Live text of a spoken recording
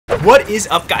What is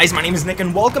up, guys? My name is Nick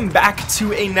and welcome back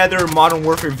to another Modern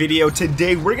Warfare video.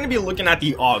 Today we're going to be looking at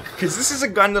the AUG because this is a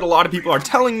gun that a lot of people are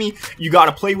telling me you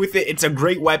gotta play with it. It's a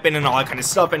great weapon and all that kind of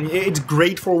stuff, and it's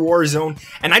great for Warzone,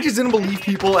 and I just didn't believe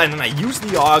people, and then I used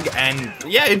the AUG, and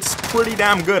yeah, it's pretty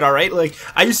damn good. Alright, like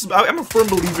I'm a firm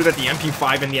believer that the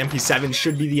MP5 and the MP7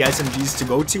 should be the SMGs to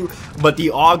go to, but the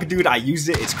AUG, dude, I used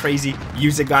it. It's crazy.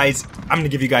 Use it, guys. I'm gonna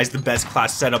give you guys the best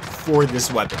class setup for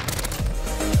this weapon.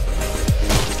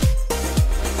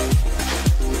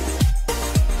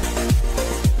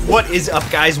 What is up,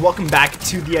 guys? Welcome back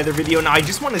to the other video. Now I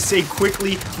just want to say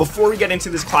quickly before we get into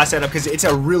this class setup, because it's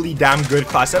a really damn good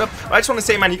class setup, but I just want to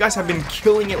say, man, you guys have been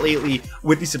killing it lately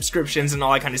with the subscriptions and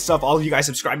all that kind of stuff. All of you guys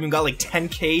subscribing got like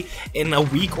 10k in a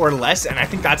week or less, and I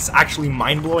think that's actually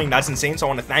mind-blowing. That's insane. So I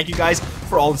want to thank you guys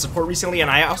for all the support recently, and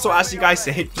I also asked you guys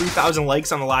to hit 3,000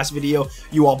 likes on the last video.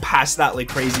 You all passed that like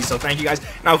crazy, so thank you guys.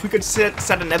 Now if we could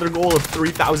set another goal of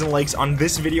 3,000 likes on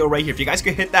this video right here, if you guys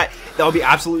could hit that, that would be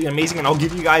absolutely amazing, and I'll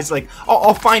give you guys, like,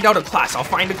 I'll find out a class. I'll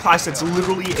find a class that's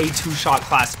literally a two-shot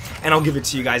class, and I'll give it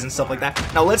to you guys and stuff like that.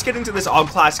 Now let's get into this AUG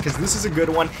class, because this is a good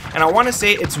one, and I want to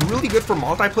say it's really good for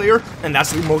multiplayer, and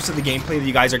that's most of the gameplay that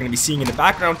you guys are going to be seeing in the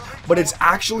background, but it's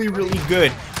actually really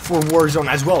good for Warzone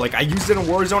as well. Like, I used it in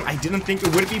Warzone. I didn't think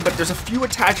it would be, but there's a few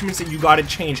attachments that you gotta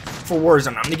change for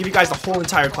Warzone. I'm gonna give you guys the whole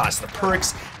entire class, the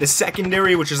perks, the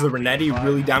secondary, which is the Renetti,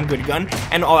 really damn good gun,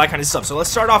 and all that kind of stuff. So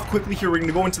let's start off quickly here. We're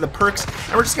gonna go into the perks,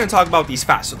 and we're just gonna talk about these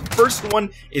fast. So the first one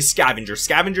is Scavenger.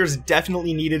 Scavenger is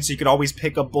definitely needed, so you could always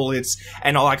pick up bullets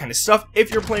and all that kind of stuff.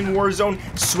 If you're playing Warzone,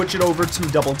 switch it over to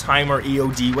Double Time or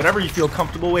EOD, whatever you feel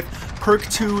comfortable with. Perk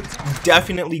 2,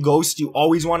 definitely Ghost. You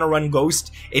always want to run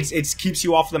Ghost. It keeps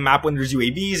you off the map when there's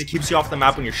UAVs. It keeps you off the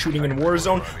map when you're shooting in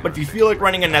Warzone. But if you feel like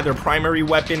running another primary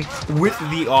weapon with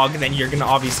the AUG, then you're going to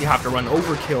obviously have to run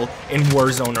Overkill in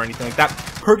Warzone or anything like that.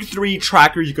 Perk 3,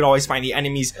 Tracker. You could always find the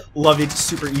enemies. Love it.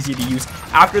 Super easy to use.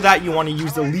 After that, you want to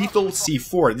use the Lethal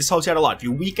C4. This helps you out a lot. If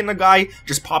you weaken a guy,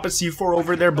 just pop a C4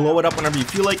 over there, blow it up whenever you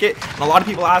feel like it. And a lot of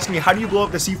people ask me, how do you blow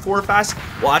up the C4 fast?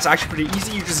 Well, that's actually pretty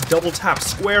easy. You just double tap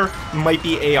square, might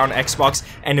be A on Xbox,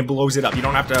 and it blows it up. You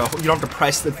don't have to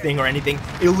press the thing or anything.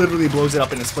 It literally blows it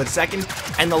up in a split second.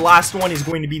 And the last one is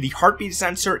going to be the heartbeat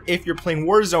sensor if you're playing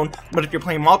Warzone, but if you're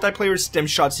playing multiplayer, stim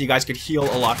shot, so you guys could heal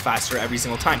a lot faster every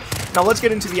single time. Now let's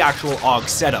get into the actual AUG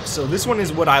setup. So this one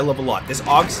is what I love a lot. This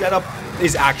AUG setup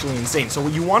is actually insane. So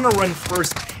what you want to run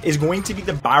first is going to be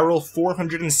the barrel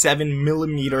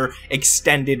 407mm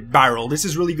extended barrel. This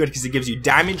is really good because it gives you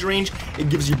damage range, it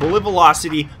gives you bullet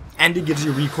velocity, and it gives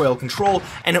you recoil control,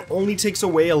 and it only takes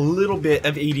away a little bit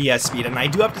of ADS speed. And I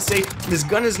do have to say, this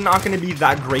gun is not going to be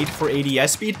that great for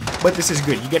ADS speed, but this is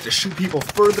good. You get to shoot people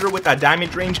further with that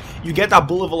damage range. You get that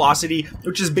bullet velocity,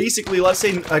 which is basically, let's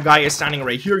say a guy is standing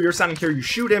right here, you're standing here, you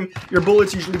shoot him, your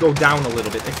bullets usually go down a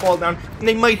little bit. They fall down, and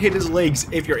they might hit his legs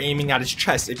if you're aiming at his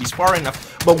chest, if he's far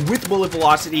enough. But with bullet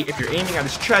velocity, if you're aiming at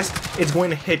his chest, it's going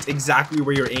to hit exactly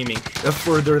where you're aiming, the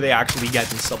further they actually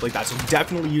get and stuff like that. So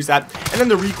definitely use that. And then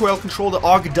the recoil control, the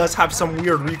AUG does have some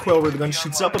weird recoil where the gun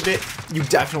shoots up a bit. You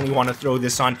definitely want to throw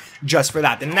this on just for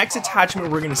that. The next attachment,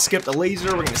 we're going to skip the laser,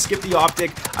 we're going to skip the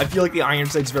optic. I feel like the iron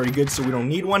sight's very good, so we don't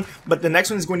need one. But the next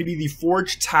one is going to be the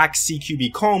Forge Tac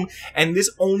CQB comb, and this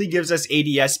only gives us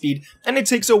ADS speed, and it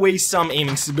takes away some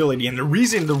aiming stability. And the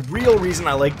real reason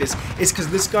I like this is because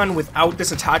this gun, without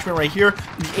this attachment right here,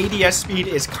 the ADS speed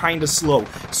is kind of slow.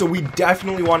 So we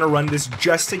definitely want to run this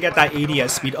just to get that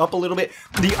ADS speed up a little bit.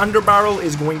 The underbarrel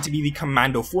is going to be the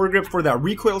Commando foregrip for that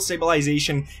recoil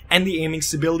stabilization, and the aiming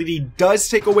stability does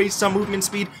take away some movement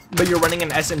speed, but you're running an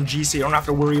SMG, so you don't have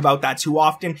to worry about that too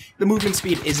often. The movement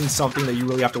speed isn't something that you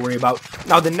really have to worry about.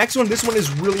 Now the next one, this one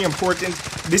is really important.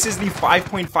 This is the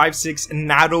 5.56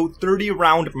 NATO 30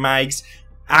 round mags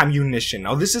ammunition.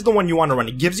 Now this is the one you want to run.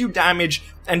 It gives you damage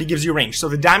and it gives you range. So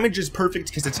the damage is perfect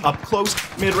because it's up close,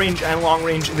 mid-range, and long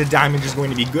range. The damage is going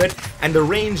to be good, and the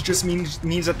range just means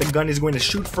that the gun is going to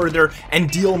shoot further and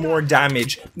deal more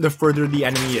damage the further the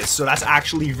enemy is. So that's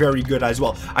actually very good as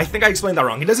well. I think I explained that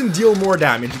wrong. It doesn't deal more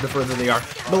damage the further they are,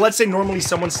 but let's say normally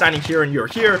someone's standing here and you're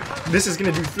here. This is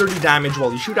going to do 30 damage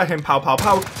while you shoot at him, pow pow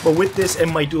pow, but with this it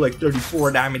might do like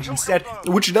 34 damage instead,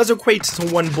 which does equate to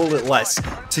one bullet less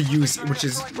to use, which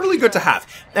is really good to have.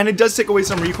 And it does take away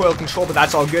some recoil control, but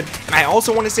that's all good. And I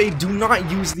also want to say, do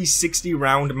not use these 60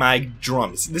 round mag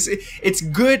drums. It's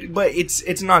good, but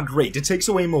it's not great. It takes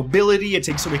away mobility, it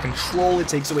takes away control, it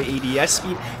takes away ADS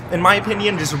speed. In my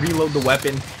opinion, just reload the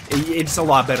weapon. It's a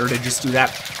lot better to just do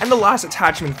that. And the last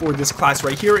attachment for this class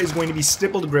right here is going to be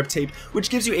stippled grip tape, which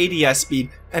gives you ADS speed,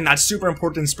 and that's super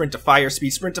important. Sprint to fire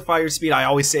speed. Sprint to fire speed, I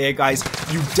always say it, guys,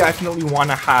 you definitely want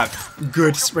to have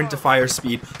good sprint to fire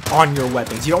speed on your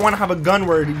weapons. You don't want to have a gun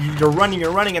where you're running,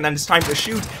 and then it's time to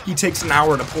shoot, he takes an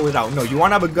hour to pull it out. No, you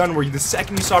want to have a gun where the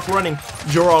second you stop running,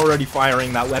 you're already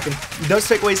firing that weapon. It does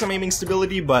take away some aiming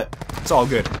stability, but it's all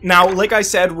good. Now, like I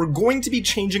said, we're going to be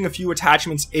changing a few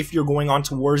attachments if you're going on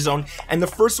to Warzone, and the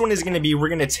first one is going to be, we're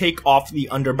going to take off the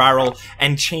underbarrel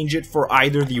and change it for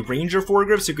either the Ranger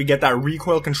foregrip, so you could get that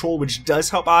recoil control, which does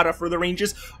help out at further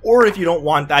ranges, or if you don't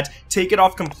want that, take it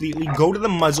off completely, go to the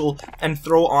muzzle, and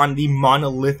throw on the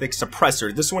monolithic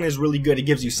suppressor. This one is really good. It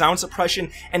gives you sound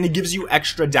suppression, and it gives you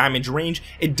extra damage range.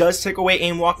 It does take away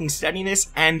aim walking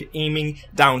steadiness and aiming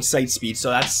down sight speed, so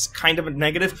that's kind of a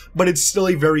negative, but it's still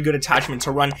a very good attachment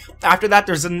to run. After that,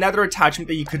 there's another attachment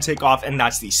that you could take off, and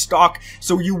that's the stock.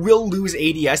 So you will lose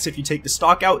ADS if you take the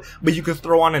stock out, but you could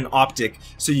throw on an optic,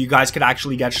 so you guys could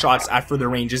actually get shots at further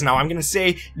ranges. Now, I'm gonna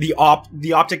say the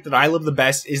optic that I love the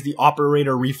best is the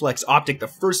operator reflex optic, the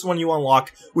first one you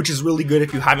unlock, which is really good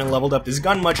if you haven't leveled up this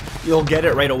gun much. You'll get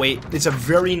it right away. It's a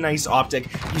very nice optic.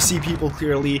 You see people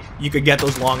clearly, you could get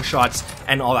those long shots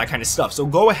and all that kind of stuff. So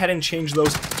go ahead and change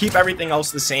those. Keep everything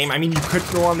else the same. I mean, you could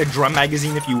throw on the drum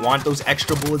magazine if you want those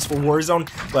extra bullets for Warzone,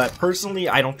 but personally,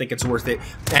 I don't think it's worth it.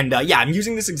 And yeah, I'm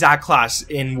using this exact class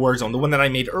in Warzone, the one that I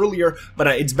made earlier, but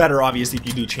it's better, obviously, if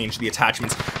you do change the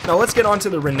attachments. Now, let's get on to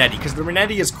the Renetti, because the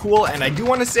Renetti is cool, and I do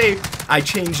want to say I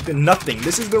changed nothing.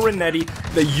 This is the Renetti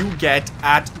that you get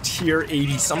at tier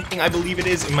 80 something, I believe it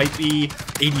is. It might be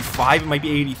 85, it might be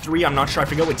 83, I'm not sure, I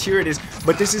forget what tier it is,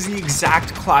 but this is the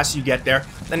exact class you get there.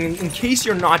 And in case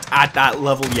you're not at that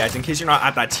level yet, in case you're not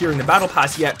at that tier in the battle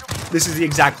pass yet, this is the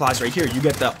exact class right here. You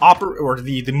get the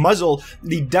the muzzle,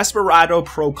 the Desperado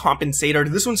Pro Compensator.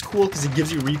 This one's cool because it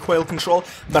gives you recoil control,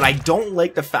 but I don't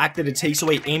like the fact that it takes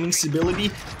away aiming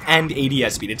stability and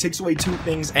ADS speed. It takes away two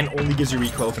things and only gives you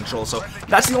recoil control. So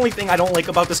that's the only thing I don't like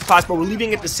about this class, but we're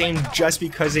leaving it the same just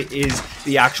because it is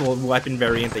the actual weapon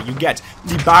variant that you get.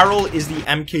 The barrel is the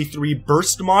MK3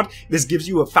 burst mod. This gives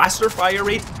you a faster fire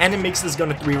rate and it makes this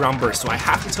gun a 3-round burst. So I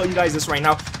have to tell you guys this right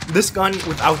now, this gun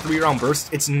without 3-round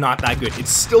burst, it's not that good. It's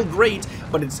still great,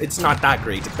 but it's not that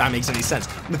great, if that makes any sense.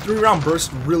 The 3-round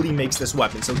burst really makes this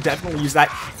weapon, so definitely use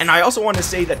that. And I also want to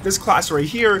say that this class right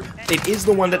here, it is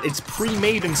the one that it's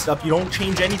pre-made and stuff. You don't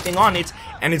change anything on it,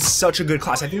 and it's such a good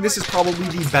class. I think this is probably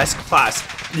the best class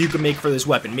you can make for this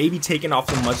weapon. Maybe taking off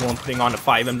the muzzle and putting on a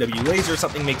 5MW laser or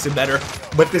something makes it better,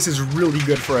 but this is really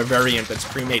good for a variant that's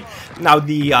pre-made. Now,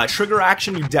 the trigger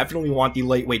action, you definitely want the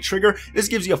lightweight trigger. This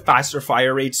gives you a faster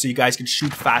fire rate, so you guys can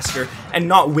shoot faster and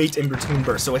not wait in between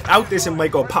bursts. So without this, it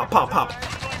might go pop, pop, pop,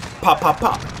 pop, pop,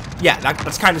 pop. Yeah,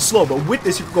 that's kind of slow, but with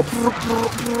this, you can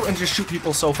go and just shoot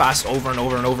people so fast over and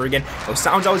over and over again. Those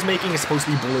sounds I was making is supposed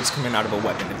to be bullets coming out of a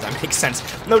weapon, if that makes sense.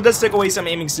 No, it does take away some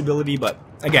aiming stability, but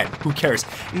again, who cares?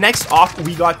 Next off,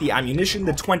 we got the ammunition,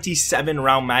 the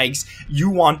 27-round mags.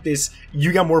 You want this,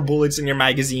 you get more bullets in your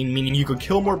magazine, meaning you could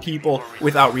kill more people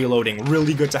without reloading.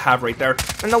 Really good to have right there.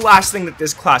 And the last thing that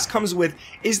this class comes with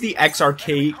is the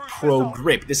XRK Pro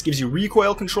Grip. This gives you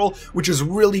recoil control, which is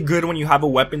really good when you have a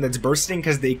weapon that's bursting,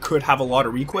 because they could have a lot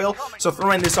of recoil. So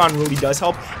throwing this on really does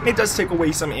help. And it does take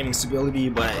away some aiming stability,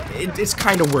 but it's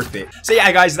kind of worth it. So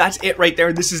yeah, guys, that's it right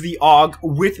there. This is the AUG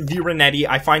with the Renetti.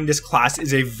 I find this class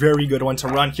is a very good one to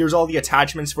run. Here's all the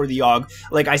attachments for the AUG.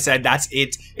 Like I said, that's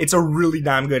it. It's a really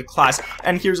damn good class.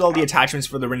 And here's all the attachments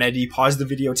for the Renetti. Pause the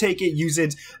video, take it, use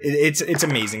it. It's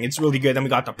amazing. It's really good. Then we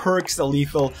got the perks, the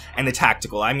lethal, and the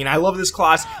tactical. I mean, I love this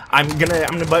class. I'm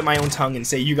gonna bite my own tongue and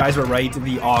say you guys were right.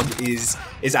 The AUG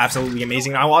is absolutely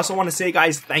amazing. I also want to say,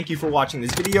 guys, thank you for watching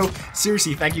this video.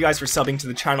 Seriously, thank you guys for subbing to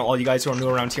the channel. All you guys who are new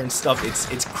around here and stuff.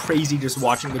 It's crazy just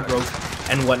watching the growth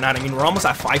and whatnot. I mean, we're almost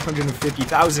at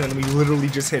 550,000 and we literally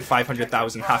just hit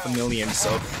 500,000, 500,000.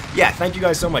 So yeah, thank you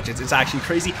guys so much. It's actually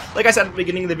crazy. Like I said at the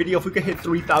beginning of the video, if we could hit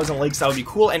 3,000 likes, that would be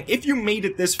cool. And if you made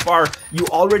it this far, you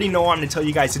already know I'm gonna tell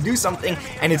you guys to do something,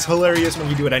 and it's hilarious when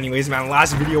you do it anyways, man.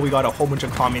 Last video we got a whole bunch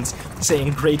of comments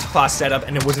saying great class setup,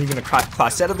 and it wasn't even a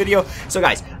class setup video. So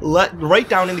guys, write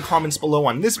down in the comments below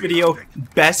on this video,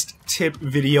 best tip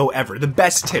video ever. The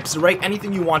best tips. Write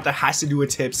anything you want that has to do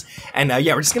with tips. And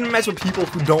yeah, we're just gonna mess with people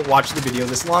who don't watch the video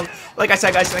this long. Like I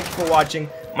said, guys, thank you for watching.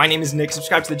 My name is Nick.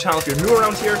 Subscribe to the channel if you're new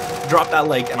around here. Drop that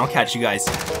like, and I'll catch you guys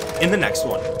in the next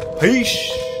one.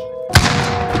 Peace!